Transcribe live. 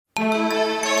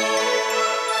The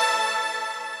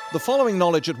following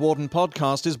Knowledge at Wharton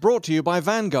podcast is brought to you by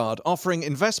Vanguard, offering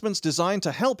investments designed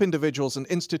to help individuals and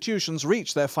institutions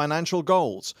reach their financial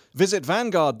goals. Visit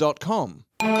Vanguard.com.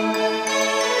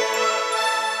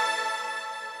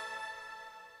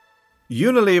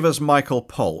 Unilever's Michael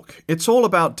Polk. It's all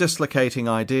about dislocating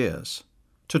ideas.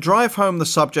 To drive home the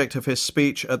subject of his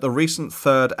speech at the recent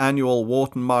third annual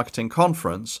Wharton Marketing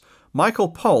Conference, Michael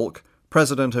Polk,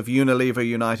 president of Unilever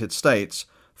United States,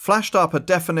 flashed up a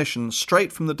definition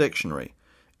straight from the dictionary.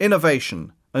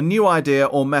 Innovation, a new idea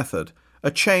or method, a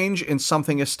change in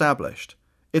something established.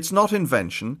 It's not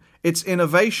invention, it's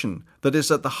innovation that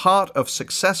is at the heart of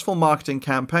successful marketing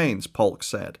campaigns, Polk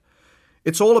said.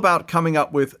 It's all about coming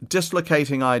up with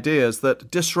dislocating ideas that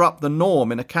disrupt the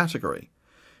norm in a category.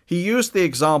 He used the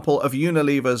example of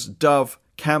Unilever's Dove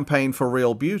Campaign for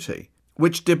Real Beauty,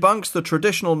 which debunks the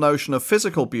traditional notion of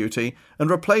physical beauty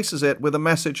and replaces it with a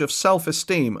message of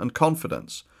self-esteem and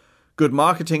confidence. Good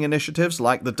marketing initiatives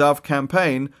like the Dove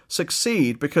campaign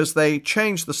succeed because they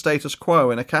change the status quo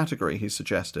in a category, he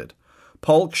suggested.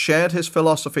 Polk shared his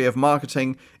philosophy of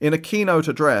marketing in a keynote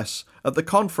address at the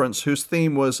conference whose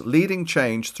theme was Leading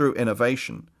Change Through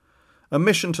Innovation. A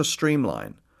mission to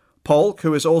streamline. Polk,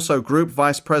 who is also Group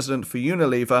Vice President for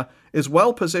Unilever, is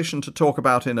well positioned to talk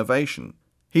about innovation.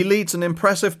 He leads an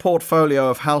impressive portfolio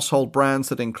of household brands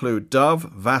that include Dove,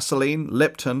 Vaseline,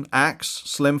 Lipton, Axe,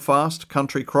 SlimFast,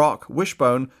 Country Crock,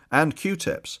 Wishbone, and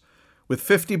Q-Tips. With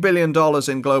 $50 billion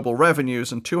in global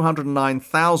revenues and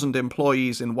 209,000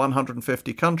 employees in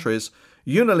 150 countries,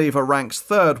 Unilever ranks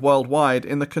third worldwide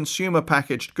in the consumer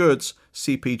packaged goods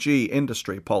 (CPG)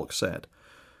 industry, Polk said.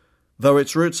 Though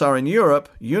its roots are in Europe,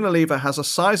 Unilever has a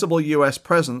sizable US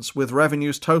presence with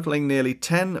revenues totaling nearly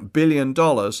 $10 billion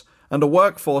and a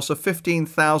workforce of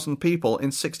 15,000 people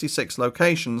in 66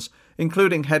 locations,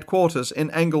 including headquarters in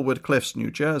Englewood Cliffs,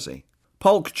 New Jersey.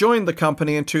 Polk joined the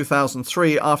company in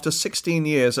 2003 after 16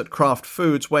 years at Kraft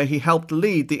Foods, where he helped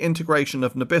lead the integration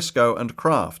of Nabisco and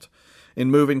Kraft. In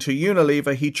moving to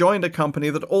Unilever, he joined a company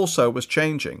that also was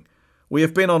changing. We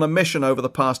have been on a mission over the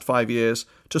past 5 years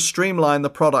to streamline the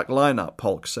product lineup,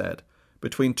 Polk said.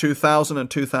 Between 2000 and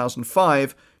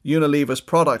 2005, Unilever's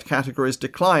product categories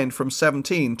declined from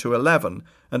 17 to 11,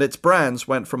 and its brands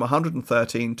went from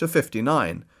 113 to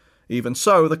 59. Even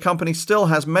so, the company still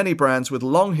has many brands with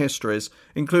long histories,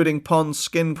 including Pond's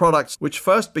skin products, which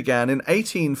first began in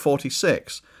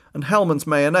 1846, and Hellmann's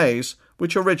mayonnaise,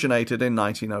 which originated in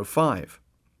 1905.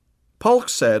 Polk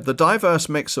said the diverse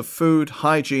mix of food,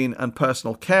 hygiene, and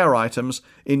personal care items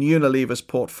in Unilever's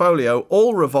portfolio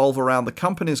all revolve around the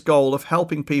company's goal of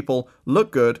helping people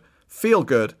look good, feel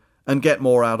good, and get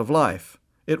more out of life.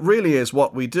 It really is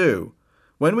what we do.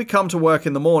 When we come to work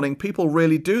in the morning, people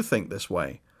really do think this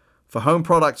way. For home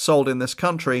products sold in this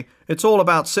country, it's all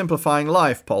about simplifying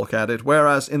life, Polk added,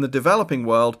 whereas in the developing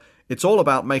world, it's all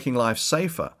about making life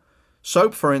safer.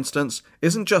 Soap, for instance,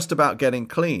 isn't just about getting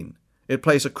clean. It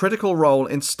plays a critical role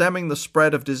in stemming the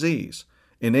spread of disease.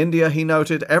 In India, he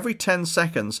noted, every 10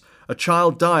 seconds, a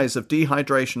child dies of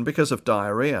dehydration because of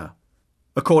diarrhea.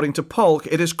 According to Polk,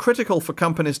 it is critical for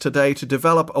companies today to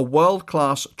develop a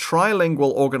world-class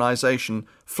trilingual organization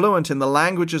fluent in the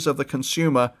languages of the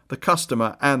consumer, the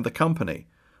customer, and the company.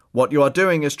 What you are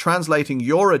doing is translating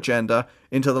your agenda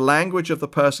into the language of the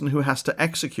person who has to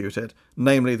execute it,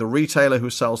 namely the retailer who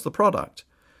sells the product.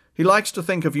 He likes to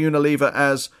think of Unilever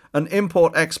as an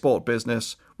import-export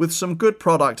business with some good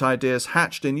product ideas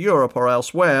hatched in Europe or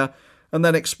elsewhere and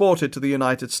then exported to the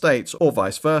United States or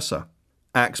vice versa.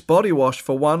 Axe body wash,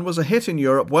 for one, was a hit in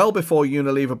Europe well before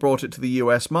Unilever brought it to the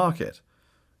US market.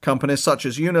 Companies such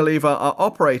as Unilever are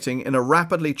operating in a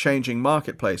rapidly changing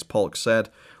marketplace, Polk said,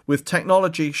 with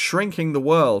technology shrinking the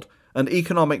world and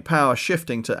economic power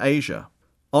shifting to Asia.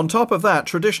 On top of that,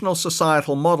 traditional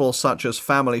societal models such as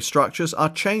family structures are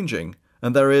changing,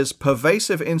 and there is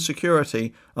pervasive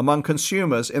insecurity among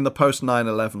consumers in the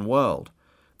post-9/11 world.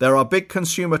 There are big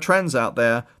consumer trends out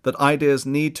there that ideas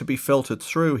need to be filtered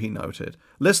through, he noted,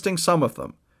 listing some of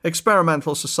them.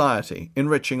 Experimental society,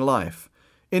 enriching life.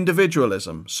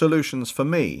 Individualism, solutions for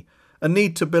me. A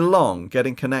need to belong,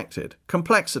 getting connected.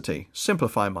 Complexity,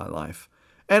 simplify my life.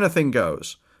 Anything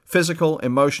goes. Physical,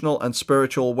 emotional, and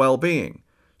spiritual well-being.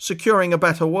 Securing a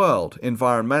better world,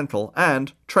 environmental,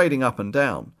 and trading up and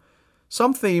down.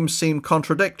 Some themes seem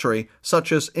contradictory,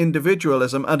 such as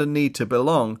individualism and a need to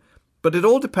belong, but it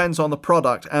all depends on the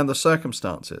product and the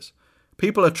circumstances.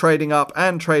 People are trading up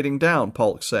and trading down,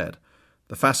 Polk said.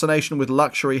 The fascination with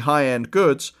luxury high-end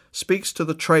goods speaks to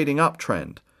the trading up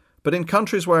trend. But in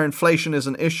countries where inflation is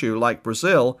an issue, like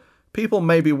Brazil, people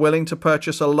may be willing to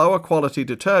purchase a lower quality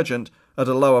detergent at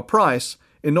a lower price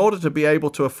in order to be able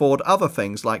to afford other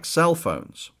things like cell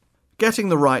phones. Getting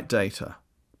the right data.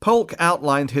 Polk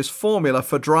outlined his formula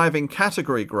for driving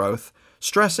category growth,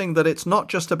 stressing that it's not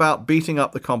just about beating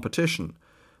up the competition.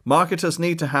 Marketers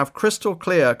need to have crystal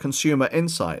clear consumer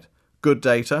insight. Good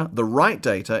data, the right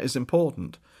data, is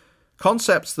important.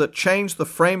 Concepts that change the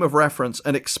frame of reference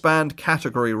and expand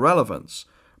category relevance.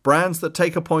 Brands that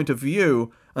take a point of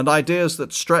view and ideas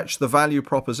that stretch the value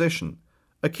proposition.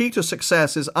 A key to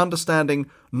success is understanding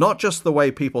not just the way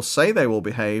people say they will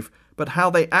behave, but how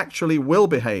they actually will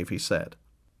behave, he said.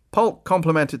 Polk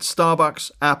complimented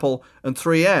Starbucks, Apple, and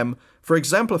 3M for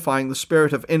exemplifying the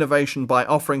spirit of innovation by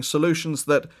offering solutions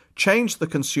that change the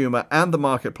consumer and the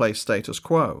marketplace status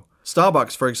quo.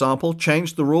 Starbucks, for example,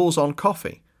 changed the rules on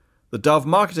coffee. The Dove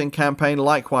marketing campaign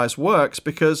likewise works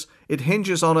because it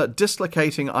hinges on a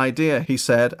dislocating idea, he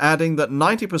said, adding that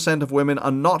 90% of women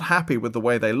are not happy with the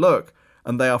way they look,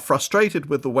 and they are frustrated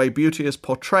with the way beauty is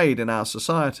portrayed in our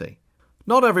society.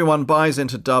 Not everyone buys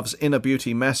into Dove's inner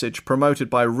beauty message promoted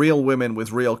by real women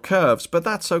with real curves, but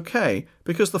that's okay,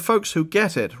 because the folks who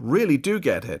get it really do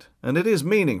get it, and it is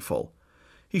meaningful.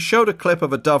 He showed a clip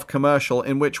of a Dove commercial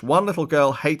in which one little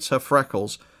girl hates her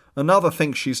freckles, another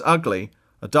thinks she's ugly,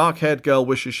 a dark-haired girl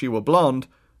wishes she were blonde,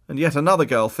 and yet another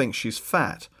girl thinks she's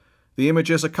fat. The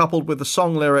images are coupled with the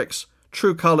song lyrics,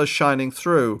 true colors shining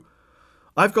through.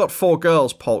 I've got 4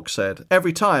 girls, Polk said.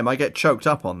 Every time I get choked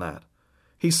up on that.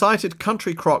 He cited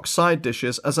Country Crock side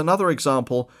dishes as another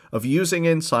example of using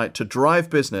insight to drive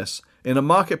business in a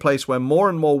marketplace where more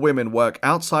and more women work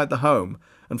outside the home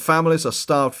and families are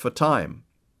starved for time.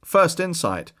 First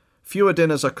insight, fewer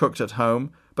dinners are cooked at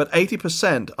home, but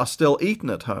 80% are still eaten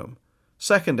at home.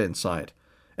 Second insight,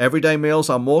 everyday meals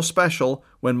are more special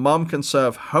when mom can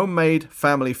serve homemade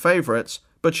family favorites,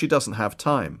 but she doesn't have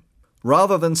time.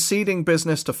 Rather than ceding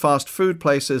business to fast food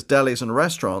places, delis, and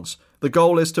restaurants, the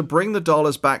goal is to bring the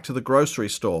dollars back to the grocery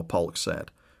store, Polk said.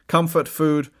 Comfort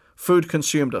food, food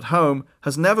consumed at home,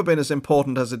 has never been as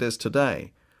important as it is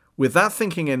today. With that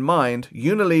thinking in mind,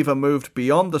 Unilever moved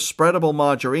beyond the spreadable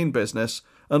margarine business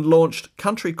and launched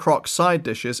Country Crock side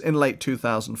dishes in late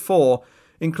 2004,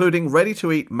 including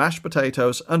ready-to-eat mashed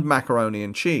potatoes and macaroni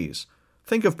and cheese.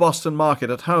 Think of Boston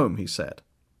Market at home, he said.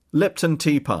 Lipton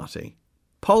Tea Party.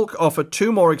 Polk offered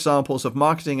 2 more examples of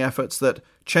marketing efforts that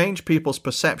change people's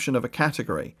perception of a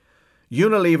category.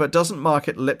 Unilever doesn't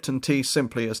market Lipton tea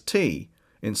simply as tea.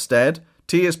 Instead,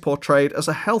 tea is portrayed as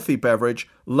a healthy beverage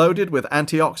loaded with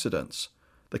antioxidants.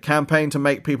 The campaign to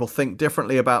make people think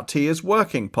differently about tea is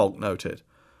working, Polk noted.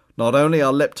 Not only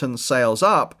are Lipton's sales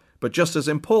up, but just as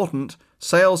important,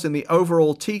 sales in the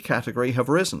overall tea category have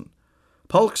risen.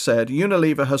 Polk said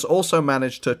Unilever has also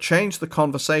managed to change the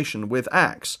conversation with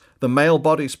Axe, the male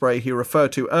body spray he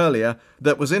referred to earlier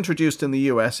that was introduced in the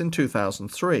US in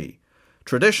 2003.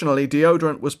 Traditionally,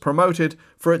 deodorant was promoted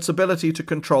for its ability to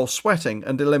control sweating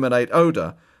and eliminate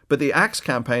odor, but the Axe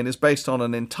campaign is based on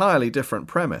an entirely different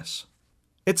premise.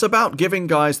 It's about giving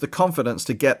guys the confidence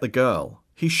to get the girl.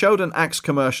 He showed an Axe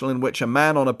commercial in which a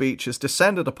man on a beach is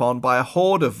descended upon by a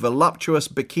horde of voluptuous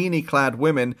bikini-clad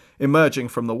women emerging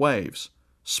from the waves.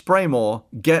 Spray more,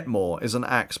 get more is an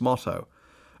Axe motto.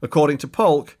 According to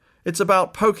Polk, it's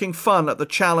about poking fun at the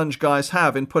challenge guys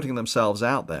have in putting themselves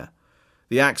out there.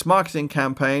 The Axe marketing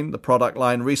campaign, the product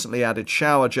line recently added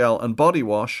shower gel and body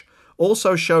wash,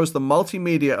 also shows the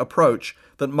multimedia approach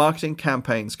that marketing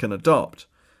campaigns can adopt.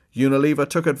 Unilever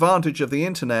took advantage of the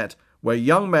internet, where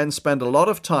young men spend a lot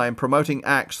of time promoting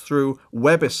Axe through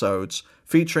webisodes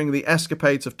featuring the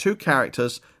escapades of 2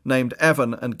 characters named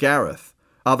Evan and Gareth.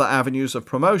 Other avenues of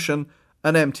promotion,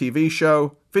 an MTV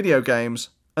show, video games,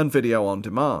 and video on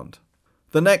demand.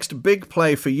 The next big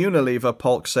play for Unilever,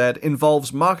 Polk said,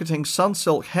 involves marketing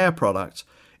Sunsilk hair products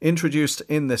introduced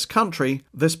in this country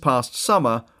this past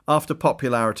summer after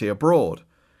popularity abroad.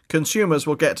 Consumers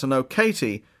will get to know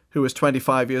Katie, who is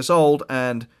 25 years old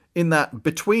and in that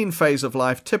between phase of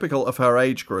life typical of her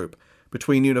age group,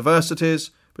 between universities,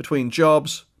 between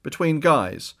jobs, between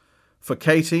guys. For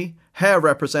Katie, hair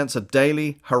represents a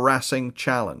daily, harassing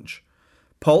challenge.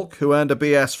 Polk, who earned a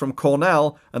BS from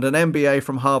Cornell and an MBA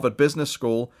from Harvard Business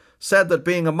School, said that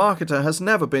being a marketer has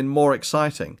never been more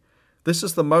exciting. This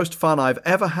is the most fun I've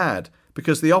ever had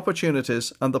because the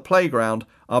opportunities and the playground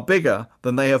are bigger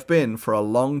than they have been for a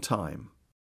long time.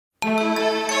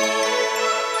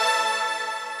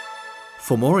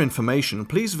 For more information,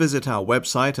 please visit our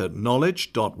website at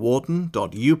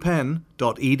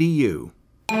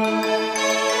knowledge.wharton.upenn.edu.